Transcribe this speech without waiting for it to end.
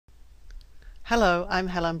Hello, I'm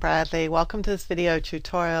Helen Bradley. Welcome to this video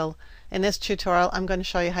tutorial. In this tutorial, I'm going to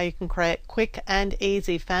show you how you can create quick and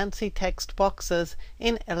easy fancy text boxes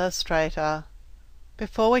in Illustrator.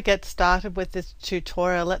 Before we get started with this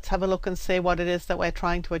tutorial, let's have a look and see what it is that we're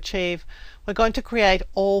trying to achieve. We're going to create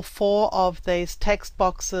all 4 of these text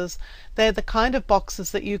boxes. They're the kind of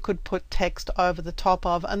boxes that you could put text over the top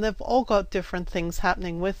of, and they've all got different things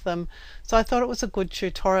happening with them. So I thought it was a good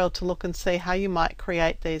tutorial to look and see how you might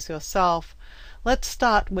create these yourself. Let's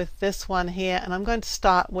start with this one here, and I'm going to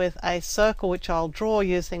start with a circle which I'll draw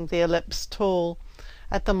using the ellipse tool.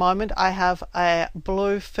 At the moment I have a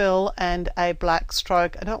blue fill and a black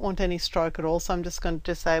stroke. I don't want any stroke at all, so I'm just going to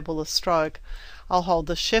disable the stroke. I'll hold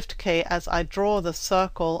the Shift key as I draw the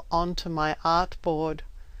circle onto my artboard.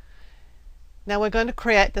 Now we're going to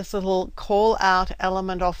create this little call out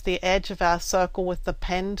element off the edge of our circle with the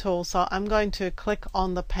pen tool. So I'm going to click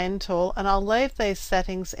on the pen tool and I'll leave these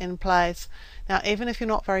settings in place. Now even if you're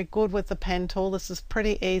not very good with the pen tool, this is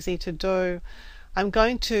pretty easy to do. I'm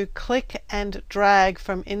going to click and drag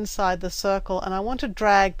from inside the circle, and I want to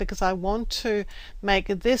drag because I want to make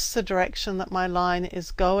this the direction that my line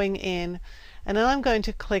is going in. And then I'm going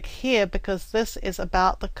to click here because this is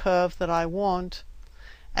about the curve that I want.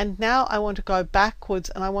 And now I want to go backwards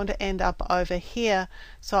and I want to end up over here.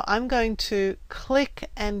 So I'm going to click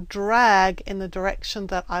and drag in the direction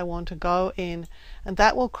that I want to go in. And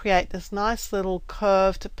that will create this nice little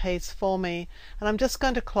curved piece for me. And I'm just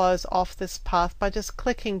going to close off this path by just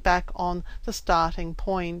clicking back on the starting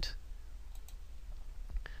point.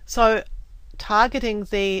 So targeting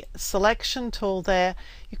the selection tool there,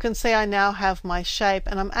 you can see I now have my shape,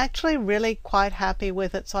 and I'm actually really quite happy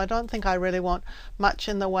with it, so I don't think I really want much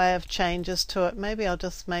in the way of changes to it. Maybe I'll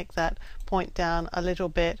just make that point down a little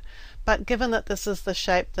bit. But given that this is the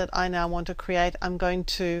shape that I now want to create, I'm going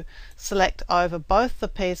to select over both the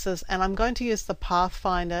pieces, and I'm going to use the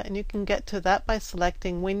Pathfinder, and you can get to that by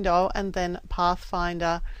selecting Window and then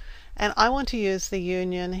Pathfinder. And I want to use the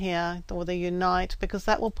union here, or the unite, because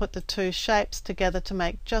that will put the two shapes together to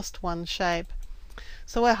make just one shape.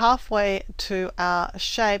 So we're halfway to our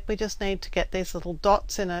shape. We just need to get these little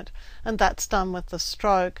dots in it, and that's done with the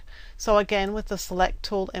stroke. So again, with the select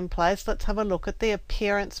tool in place, let's have a look at the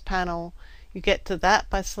appearance panel. You get to that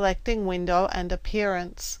by selecting Window and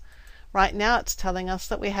Appearance. Right now it's telling us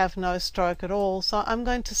that we have no stroke at all, so I'm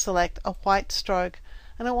going to select a white stroke,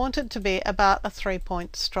 and I want it to be about a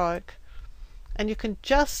 3-point stroke. And you can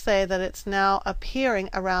just see that it's now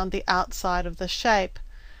appearing around the outside of the shape.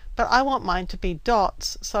 But I want mine to be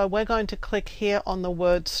dots, so we're going to click here on the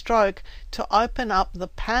word stroke to open up the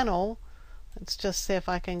panel. Let's just see if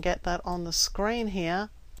I can get that on the screen here.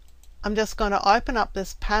 I'm just going to open up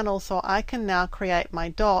this panel so I can now create my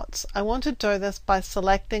dots. I want to do this by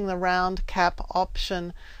selecting the round cap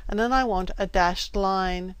option, and then I want a dashed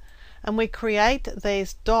line. And we create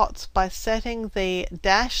these dots by setting the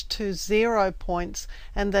dash to 0 points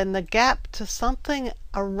and then the gap to something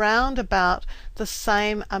around about the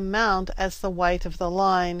same amount as the weight of the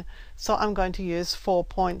line. So I'm going to use 4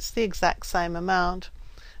 points, the exact same amount.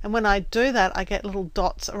 And when I do that, I get little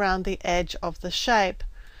dots around the edge of the shape.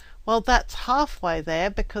 Well, that's halfway there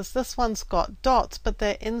because this one's got dots, but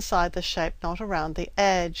they're inside the shape, not around the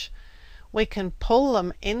edge. We can pull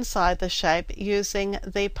them inside the shape using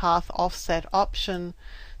the Path Offset option.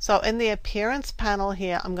 So in the Appearance panel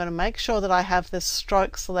here, I'm going to make sure that I have this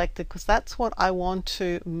stroke selected because that's what I want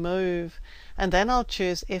to move. And then I'll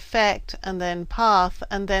choose Effect and then Path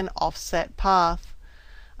and then Offset Path.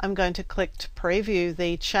 I'm going to click to preview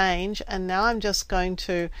the change, and now I'm just going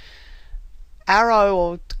to arrow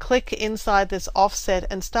or click inside this offset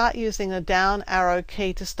and start using the down arrow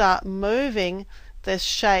key to start moving this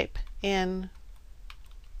shape in.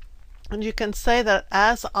 And you can see that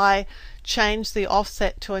as I change the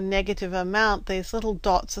offset to a negative amount, these little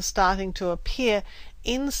dots are starting to appear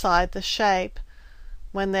inside the shape.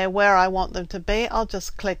 When they're where I want them to be, I'll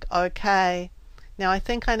just click OK. Now I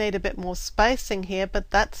think I need a bit more spacing here, but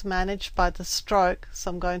that's managed by the stroke. So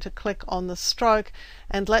I'm going to click on the stroke,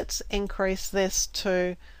 and let's increase this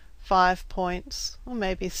to 5 points, or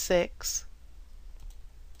maybe 6.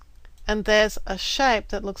 And there's a shape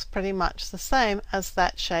that looks pretty much the same as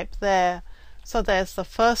that shape there. So there's the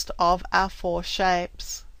first of our 4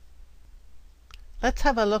 shapes. Let's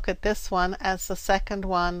have a look at this one as the second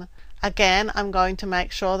one. Again, I'm going to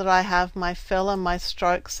make sure that I have my fill and my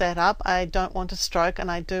stroke set up. I don't want a stroke and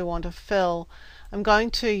I do want a fill. I'm going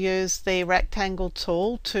to use the rectangle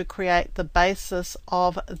tool to create the basis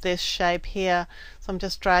of this shape here. So I'm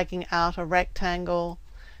just dragging out a rectangle.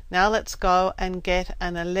 Now let's go and get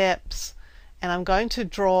an ellipse, and I'm going to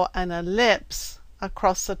draw an ellipse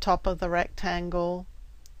across the top of the rectangle.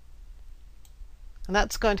 And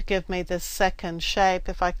that's going to give me this second shape.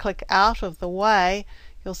 If I click out of the way,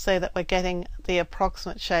 you'll see that we're getting the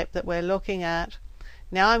approximate shape that we're looking at.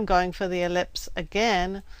 Now I'm going for the ellipse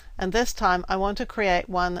again, and this time I want to create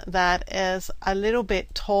one that is a little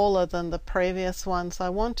bit taller than the previous one. So I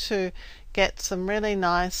want to get some really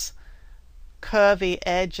nice curvy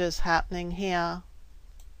edges happening here.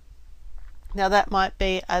 Now that might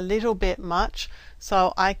be a little bit much,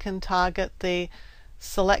 so I can target the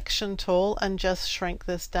selection tool and just shrink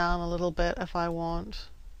this down a little bit if I want.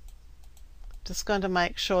 Just going to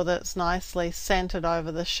make sure that it's nicely centered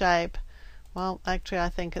over the shape. Well, actually I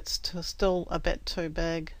think it's still a bit too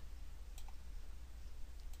big.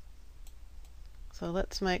 So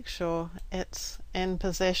let's make sure it's in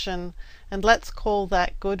position, and let's call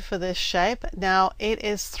that good for this shape. Now it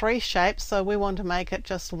is 3 shapes, so we want to make it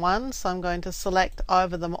just one, so I'm going to select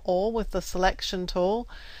over them all with the selection tool,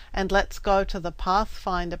 and let's go to the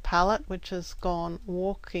Pathfinder palette, which has gone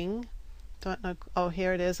walking. Don't know, oh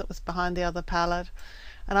here it is, it was behind the other palette.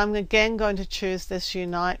 And I'm again going to choose this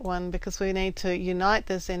unite one because we need to unite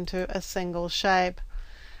this into a single shape.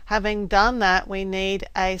 Having done that, we need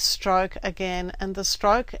a stroke again, and the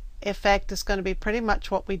stroke effect is going to be pretty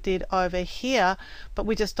much what we did over here, but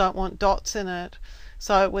we just don't want dots in it.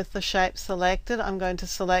 So with the shape selected, I'm going to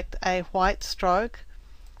select a white stroke,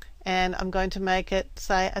 and I'm going to make it,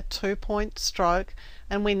 say, a 2-point stroke,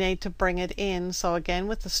 and we need to bring it in. So again,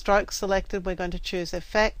 with the stroke selected, we're going to choose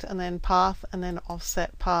Effect and then Path and then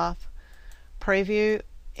Offset Path. Preview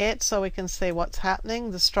it so we can see what's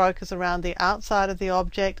happening. The stroke is around the outside of the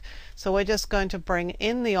object, so we're just going to bring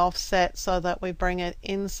in the offset so that we bring it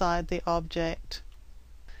inside the object.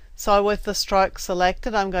 So with the stroke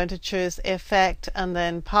selected, I'm going to choose Effect and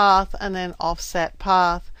then Path and then Offset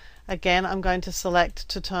Path. Again, I'm going to select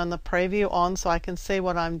to turn the preview on so I can see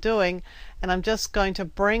what I'm doing, and I'm just going to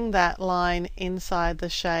bring that line inside the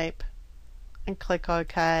shape and click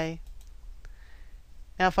OK.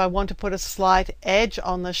 Now if I want to put a slight edge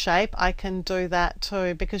on the shape, I can do that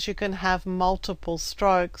too, because you can have multiple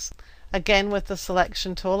strokes. Again, with the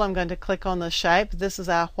selection tool, I'm going to click on the shape. This is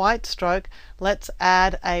our white stroke. Let's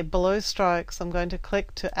add a blue stroke. So I'm going to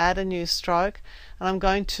click to add a new stroke, and I'm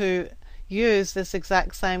going to use this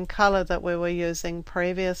exact same color that we were using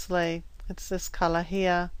previously. It's this color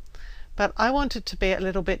here. But I want it to be a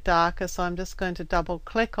little bit darker, so I'm just going to double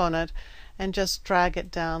click on it and just drag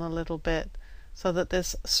it down a little bit, so that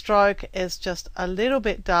this stroke is just a little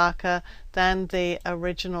bit darker than the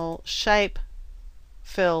original shape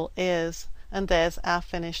fill is. And there's our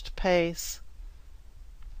finished piece.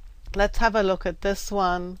 Let's have a look at this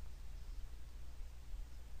one.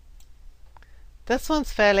 This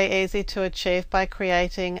one's fairly easy to achieve by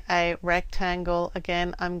creating a rectangle.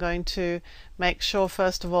 Again, I'm going to make sure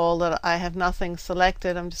first of all that I have nothing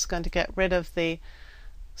selected. I'm just going to get rid of the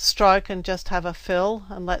stroke and just have a fill,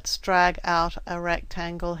 and let's drag out a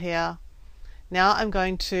rectangle here. Now I'm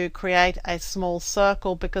going to create a small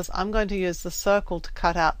circle because I'm going to use the circle to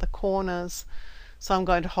cut out the corners. So I'm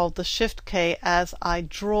going to hold the Shift key as I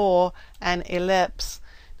draw an ellipse.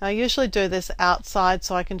 Now I usually do this outside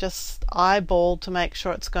so I can just eyeball to make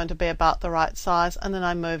sure it's going to be about the right size, and then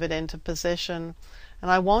I move it into position. And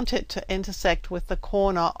I want it to intersect with the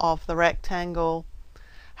corner of the rectangle.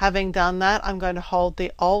 Having done that, I'm going to hold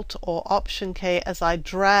the Alt or Option key as I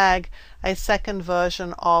drag a second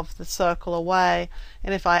version of the circle away.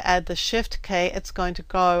 And if I add the Shift key, it's going to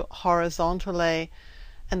go horizontally.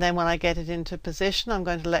 And then when I get it into position, I'm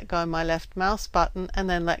going to let go my left mouse button and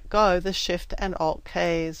then let go the Shift and Alt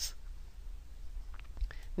keys.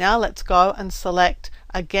 Now let's go and select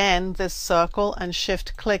again this circle and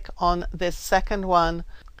Shift click on this second one.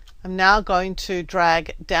 I'm now going to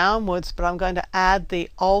drag downwards, but I'm going to add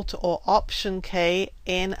the Alt or Option key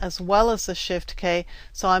in as well as the Shift key,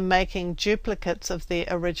 so I'm making duplicates of the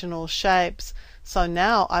original shapes. So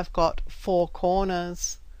now I've got 4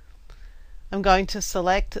 corners. I'm going to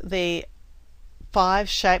select the 5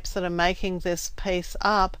 shapes that are making this piece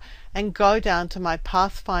up and go down to my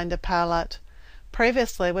Pathfinder palette.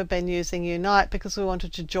 Previously we've been using Unite because we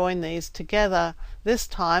wanted to join these together. This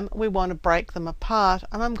time we want to break them apart,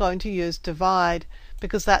 and I'm going to use Divide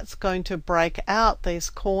because that's going to break out these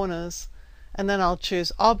corners. And then I'll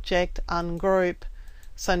choose Object, Ungroup.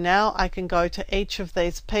 So now I can go to each of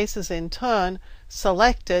these pieces in turn,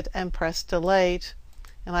 select it and press Delete.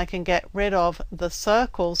 And I can get rid of the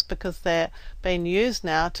circles because they're being used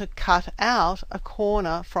now to cut out a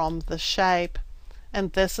corner from the shape.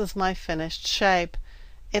 And this is my finished shape.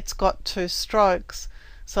 It's got 2 strokes.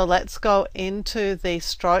 So let's go into the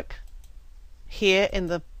stroke here in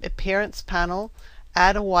the appearance panel,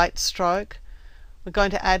 add a white stroke. We're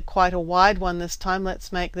going to add quite a wide one this time.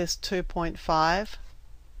 Let's make this 2.5.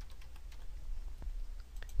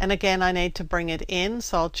 And again, I need to bring it in,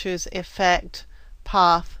 so I'll choose Effect,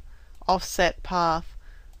 Path, Offset Path.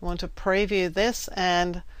 I want to preview this,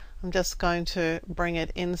 and I'm just going to bring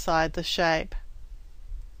it inside the shape.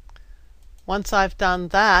 Once I've done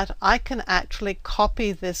that, I can actually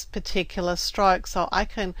copy this particular stroke. So I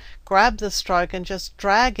can grab the stroke and just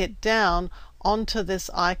drag it down onto this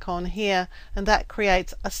icon here, and that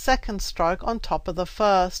creates a second stroke on top of the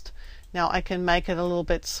first. Now I can make it a little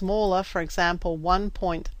bit smaller, for example 1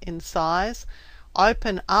 point in size.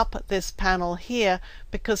 Open up this panel here,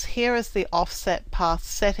 because here is the offset path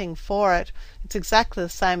setting for it. It's exactly the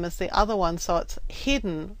same as the other one, so it's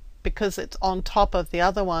hidden because it's on top of the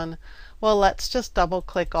other one. Well, let's just double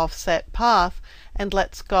click Offset Path, and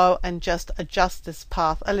let's go and just adjust this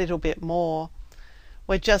path a little bit more.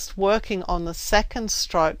 We're just working on the second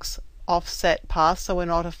stroke's offset path, so we're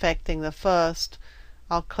not affecting the first.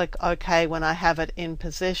 I'll click OK when I have it in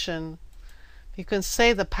position. You can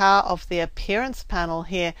see the power of the appearance panel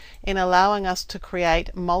here in allowing us to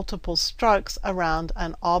create multiple strokes around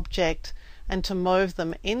an object and to move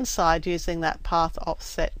them inside using that path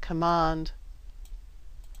offset command.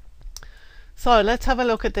 So let's have a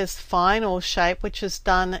look at this final shape, which is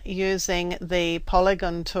done using the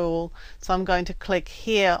polygon tool. So I'm going to click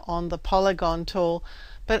here on the polygon tool,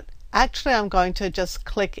 but actually I'm going to just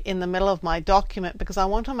click in the middle of my document because I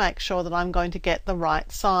want to make sure that I'm going to get the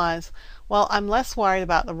right size. Well, I'm less worried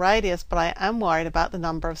about the radius, but I am worried about the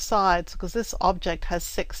number of sides, because this object has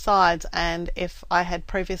 6 sides, and if I had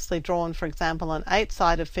previously drawn, for example, an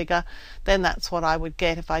 8-sided figure, then that's what I would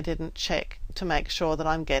get if I didn't check to make sure that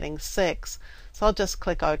I'm getting 6. So I'll just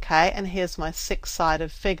click OK, and here's my 6-sided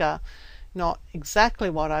figure. Not exactly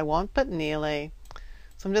what I want, but nearly.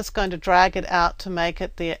 So I'm just going to drag it out to make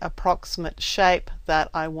it the approximate shape that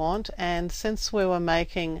I want, and since we were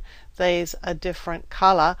making these a different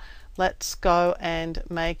color, let's go and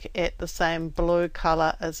make it the same blue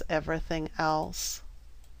color as everything else.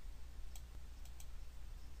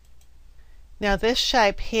 Now this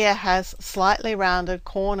shape here has slightly rounded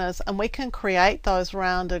corners, and we can create those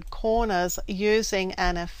rounded corners using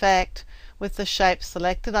an effect. With the shape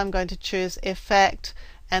selected, I'm going to choose Effect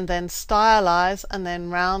and then Stylize and then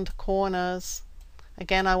Round Corners.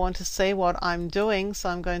 Again, I want to see what I'm doing, so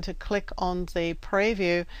I'm going to click on the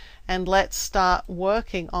preview, and let's start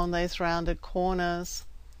working on these rounded corners.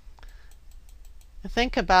 I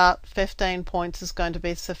think about 15 points is going to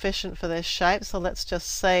be sufficient for this shape, so let's just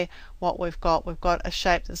see what we've got. We've got a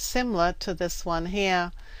shape that's similar to this one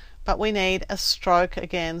here, but we need a stroke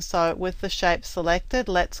again. So with the shape selected,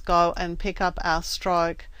 let's go and pick up our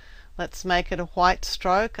stroke. Let's make it a white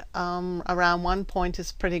stroke. Around 1 point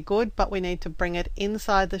is pretty good, but we need to bring it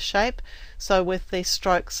inside the shape. So with the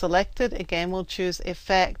stroke selected, again we'll choose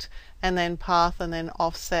Effect and then Path and then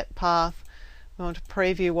Offset Path. We want to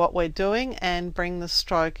preview what we're doing and bring the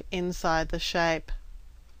stroke inside the shape.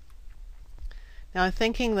 Now I'm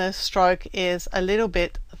thinking the stroke is a little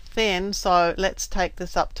bit thin, so let's take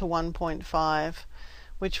this up to 1.5,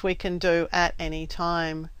 which we can do at any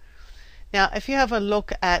time. Now if you have a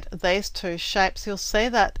look at these two shapes, you'll see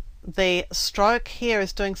that the stroke here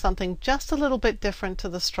is doing something just a little bit different to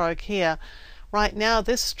the stroke here. Right now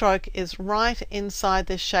this stroke is right inside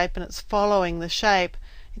this shape and it's following the shape.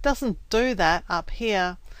 It doesn't do that up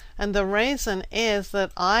here, and the reason is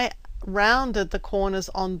that I rounded the corners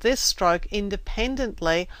on this stroke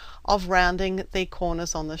independently of rounding the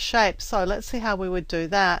corners on the shape. So let's see how we would do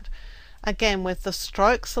that. Again, with the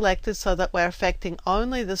stroke selected so that we're affecting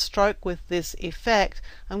only the stroke with this effect,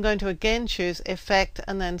 I'm going to again choose Effect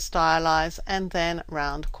and then Stylize and then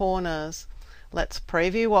Round Corners. Let's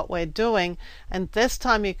preview what we're doing, and this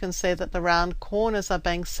time you can see that the round corners are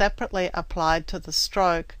being separately applied to the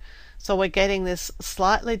stroke. So we're getting this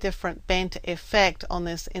slightly different bent effect on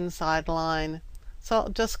this inside line. So I'll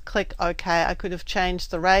just click OK. I could have changed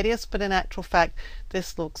the radius, but in actual fact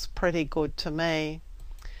this looks pretty good to me.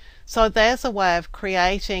 So there's a way of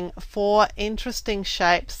creating 4 interesting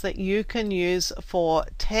shapes that you can use for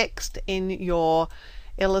text in your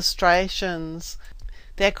illustrations.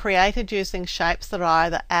 They're created using shapes that are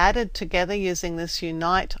either added together using this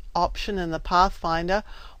Unite option in the Pathfinder,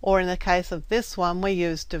 or in the case of this one we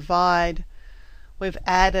use Divide. We've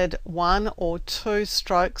added 1 or 2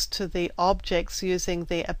 strokes to the objects using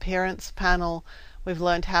the Appearance panel. We've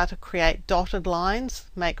learned how to create dotted lines,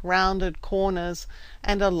 make rounded corners,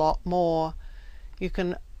 and a lot more. You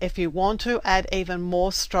can If you want to add even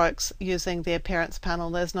more strokes using the appearance panel,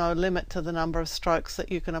 there's no limit to the number of strokes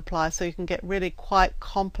that you can apply, so you can get really quite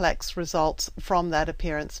complex results from that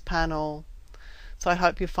appearance panel. So I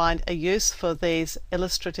hope you find a use for these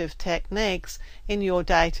illustrative techniques in your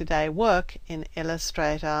day-to-day work in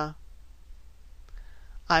Illustrator.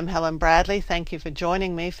 I'm Helen Bradley. Thank you for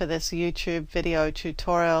joining me for this YouTube video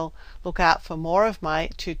tutorial. Look out for more of my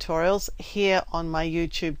tutorials here on my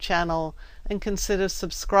YouTube channel, and consider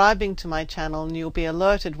subscribing to my channel and you'll be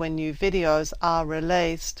alerted when new videos are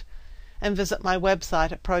released. And visit my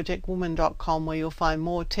website at projectwoman.com, where you'll find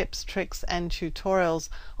more tips, tricks and tutorials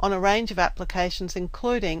on a range of applications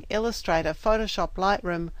including Illustrator, Photoshop,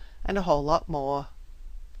 Lightroom and a whole lot more.